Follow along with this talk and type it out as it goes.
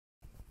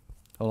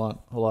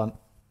hold on.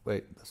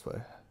 Wait, this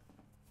way.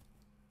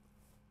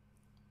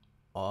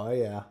 Oh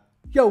yeah.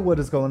 Yo, what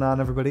is going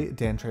on everybody?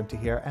 Dan Trampty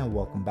here and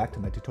welcome back to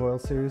my tutorial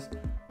series,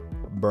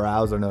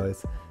 Browser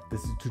Noise.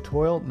 This is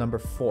tutorial number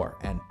 4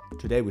 and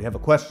today we have a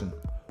question.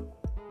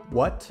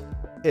 What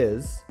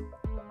is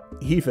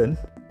even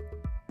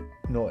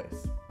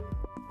noise?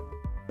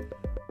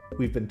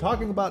 We've been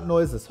talking about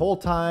noise this whole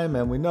time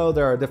and we know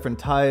there are different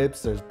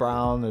types. There's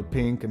brown and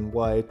pink and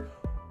white.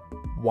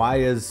 Why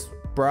is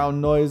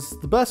brown noise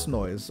the best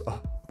noise?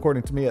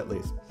 According to me at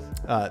least.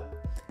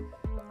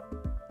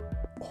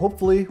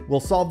 Hopefully we'll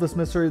solve this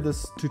mystery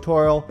this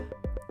tutorial.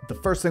 The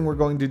first thing we're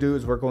going to do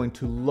is we're going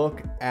to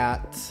look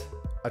at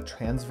a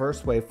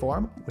transverse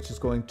waveform, which is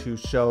going to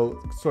show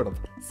sort of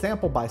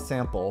sample by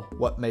sample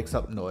what makes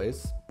up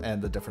noise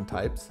and the different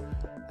types.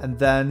 And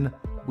then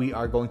we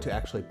are going to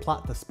actually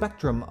plot the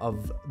spectrum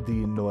of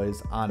the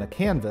noise on a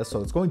canvas.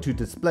 So it's going to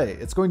display,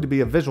 it's going to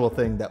be a visual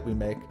thing that we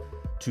make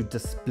to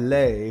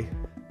display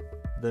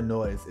the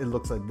noise. It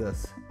looks like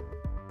this.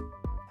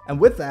 And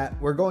with that,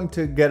 we're going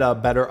to get a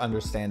better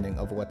understanding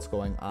of what's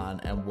going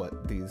on and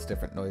what these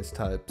different noise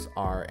types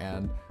are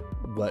and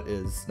what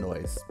is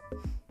noise.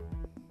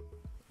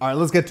 All right,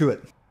 let's get to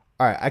it.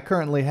 All right, I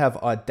currently have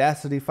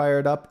Audacity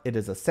fired up. It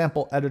is a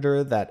sample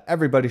editor that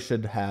everybody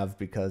should have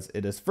because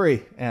it is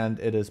free and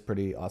it is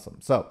pretty awesome.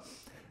 So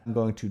I'm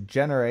going to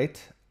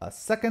generate a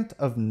second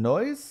of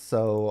noise.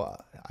 So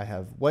I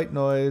have white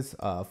noise,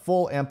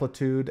 full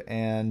amplitude,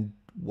 and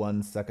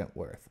 1 second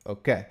worth.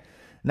 Okay,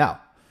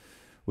 now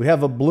we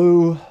have a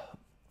blue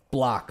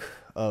block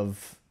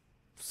of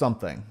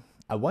something.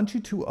 I want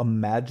you to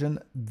imagine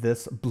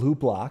this blue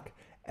block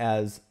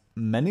as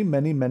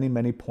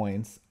many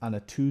points on a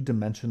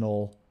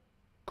two-dimensional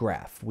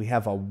graph. We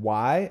have a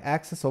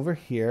y-axis over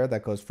here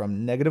that goes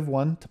from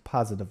 -1 to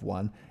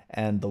 +1,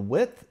 and the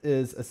width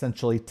is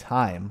essentially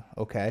time,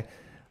 okay?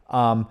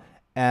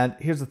 And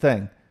here's the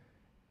thing.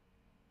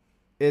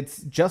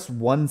 It's just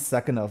 1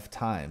 second of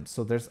time,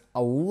 so there's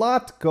a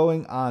lot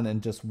going on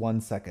in just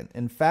 1 second.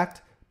 In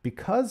fact,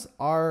 because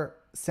our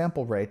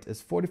sample rate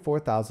is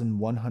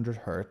 44,100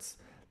 hertz,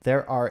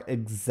 there are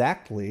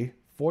exactly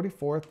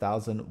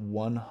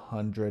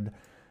 44,100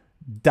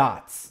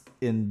 dots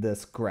in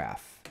this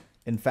graph.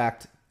 In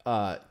fact,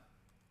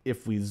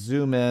 if we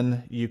zoom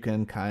in, you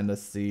can kind of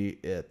see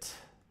it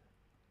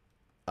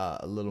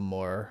a little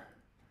more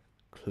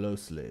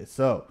closely.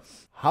 So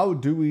how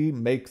do we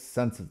make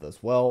sense of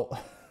this? Well,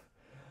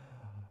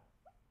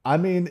 I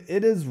mean,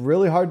 it is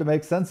really hard to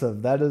make sense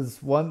of. That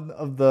is one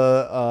of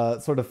the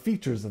sort of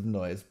features of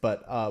noise,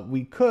 but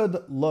we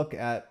could look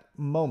at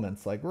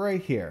moments like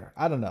right here.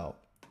 I don't know.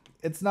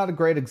 It's not a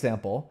great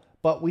example,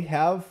 but we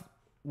have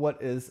what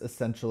is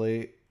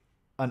essentially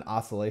an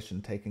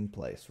oscillation taking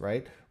place,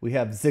 right? We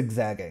have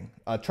zigzagging,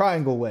 a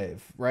triangle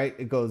wave, right?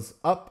 It goes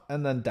up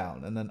and then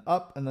down, and then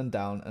up and then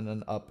down, and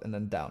then up and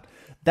then down.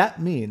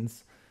 That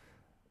means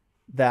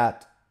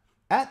that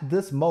at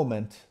this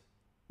moment,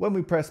 when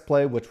we press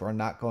play, which we're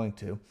not going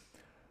to,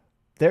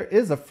 there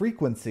is a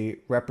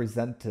frequency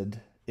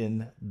represented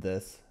in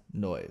this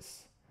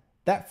noise.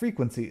 That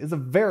frequency is a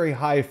very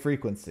high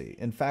frequency.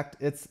 In fact,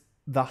 it's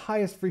the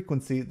highest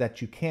frequency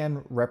that you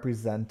can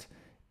represent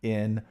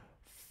in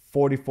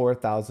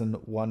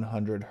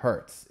 44,100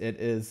 hertz. It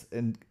is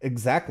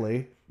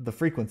exactly the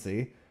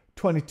frequency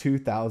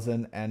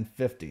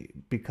 22,050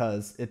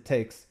 because it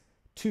takes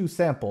 2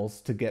 samples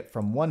to get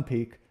from one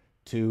peak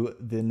to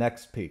the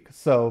next peak.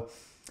 So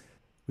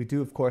we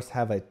do, of course,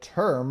 have a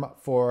term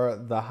for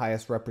the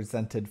highest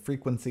represented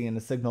frequency in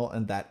a signal,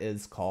 and that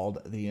is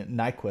called the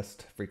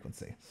Nyquist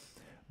frequency.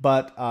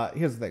 But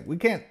here's the thing. We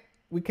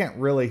can't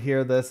really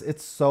hear this.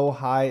 It's so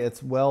high.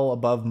 It's well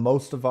above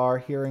most of our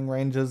hearing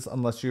ranges,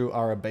 unless you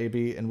are a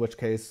baby, in which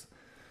case,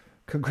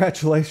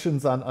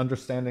 congratulations on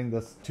understanding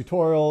this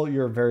tutorial.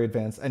 You're very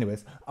advanced.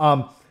 Anyways,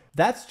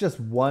 that's just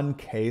one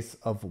case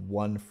of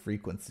one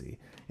frequency.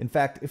 In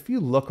fact, if you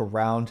look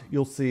around,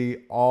 you'll see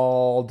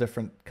all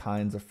different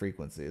kinds of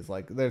frequencies.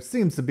 Like there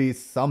seems to be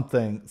some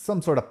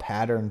sort of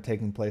pattern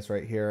taking place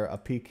right here, a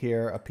peak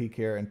here, a peak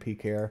here, and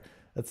peak here.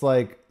 It's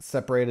like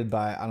separated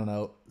by, I don't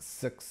know,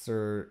 6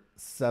 or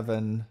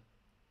 7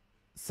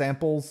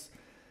 samples.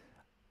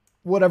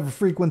 Whatever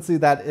frequency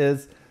that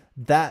is,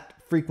 that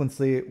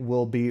frequency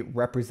will be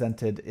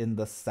represented in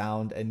the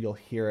sound and you'll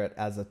hear it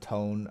as a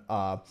tone.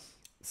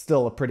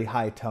 Still a pretty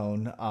high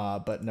tone,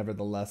 but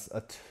nevertheless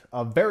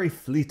a very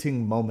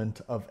fleeting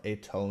moment of a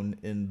tone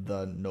in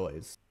the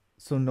noise.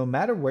 So no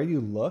matter where you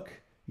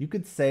look, you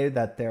could say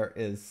that there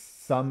is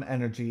some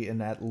energy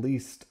in at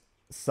least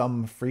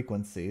some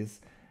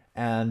frequencies.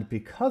 And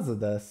because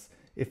of this,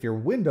 if your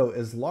window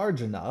is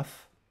large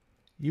enough,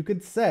 you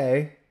could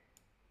say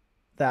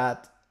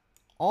that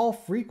all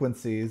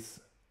frequencies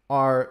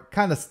are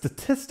kind of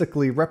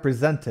statistically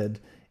represented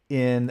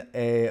in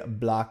a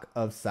block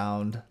of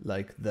sound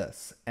like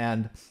this.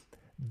 And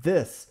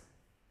this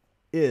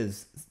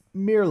is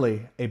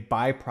merely a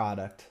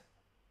byproduct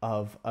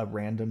of a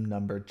random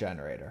number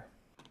generator.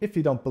 If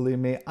you don't believe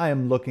me, I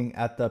am looking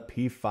at the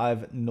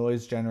P5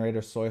 noise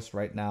generator source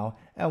right now,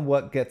 and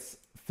what gets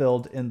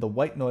filled in the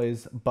white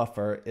noise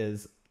buffer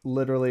is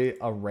literally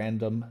a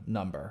random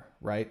number,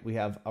 right? We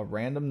have a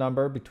random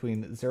number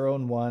between 0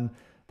 and 1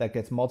 that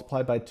gets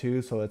multiplied by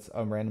 2, so it's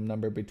a random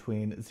number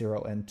between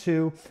 0 and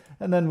 2.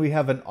 And then we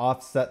have an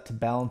offset to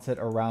balance it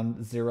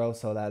around 0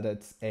 so that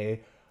it's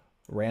a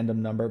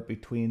random number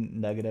between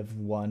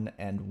 -1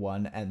 and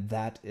 1, and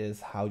that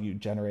is how you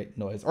generate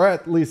noise, or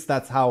at least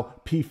that's how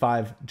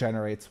P5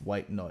 generates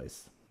white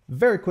noise.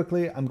 Very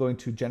quickly, I'm going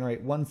to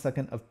generate 1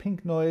 second of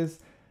pink noise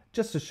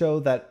just to show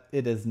that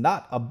it is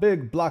not a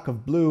big block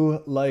of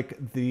blue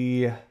like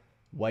the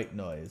white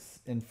noise.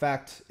 In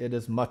fact, it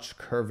is much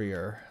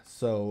curvier.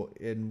 So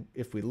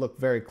if we look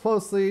very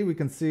closely, we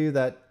can see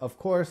that, of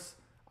course,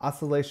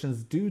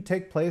 oscillations do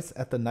take place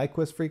at the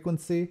Nyquist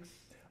frequency,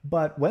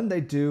 but when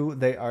they do,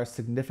 they are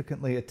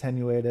significantly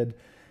attenuated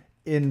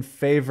in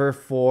favor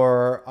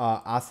for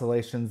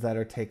oscillations that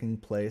are taking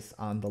place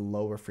on the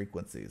lower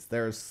frequencies.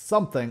 There's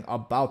something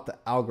about the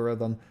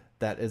algorithm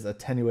that is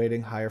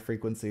attenuating higher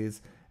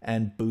frequencies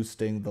and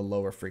boosting the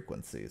lower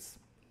frequencies.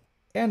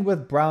 And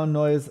with brown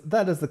noise,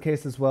 that is the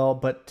case as well,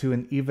 but to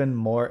an even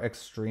more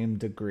extreme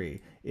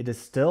degree. It is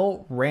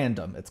still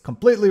random. It's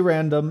completely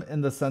random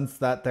in the sense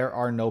that there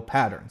are no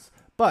patterns.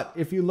 But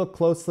if you look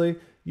closely,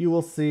 you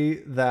will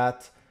see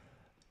that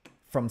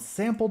from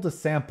sample to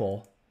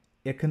sample,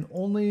 it can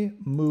only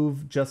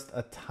move just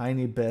a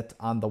tiny bit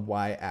on the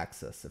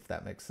y-axis, if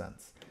that makes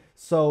sense.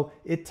 So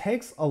it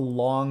takes a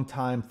long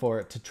time for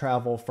it to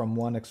travel from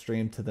one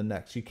extreme to the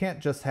next. You can't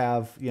just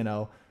have,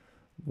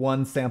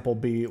 one sample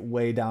be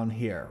way down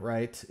here,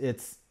 right?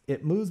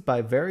 It moves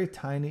by very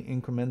tiny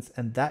increments,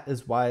 and that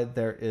is why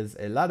there is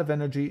a lot of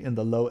energy in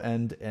the low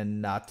end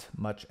and not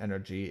much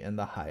energy in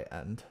the high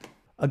end.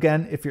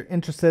 Again, if you're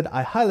interested,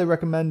 I highly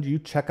recommend you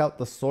check out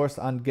the source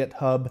on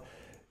GitHub.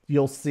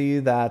 You'll see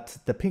that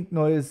the pink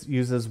noise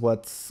uses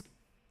what's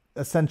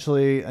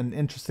essentially an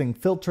interesting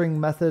filtering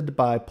method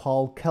by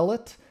Paul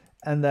Kellett,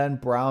 and then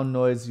brown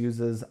noise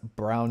uses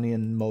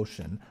Brownian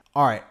motion.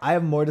 All right, I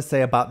have more to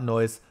say about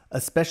noise,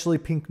 especially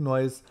pink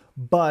noise,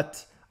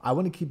 but I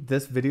want to keep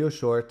this video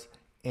short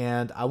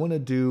and I want to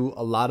do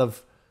a lot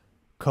of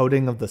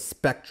coding of the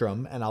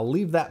spectrum, and I'll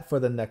leave that for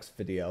the next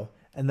video.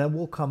 And then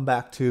we'll come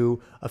back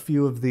to a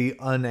few of the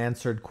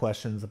unanswered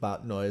questions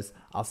about noise.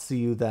 I'll see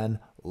you then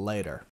later.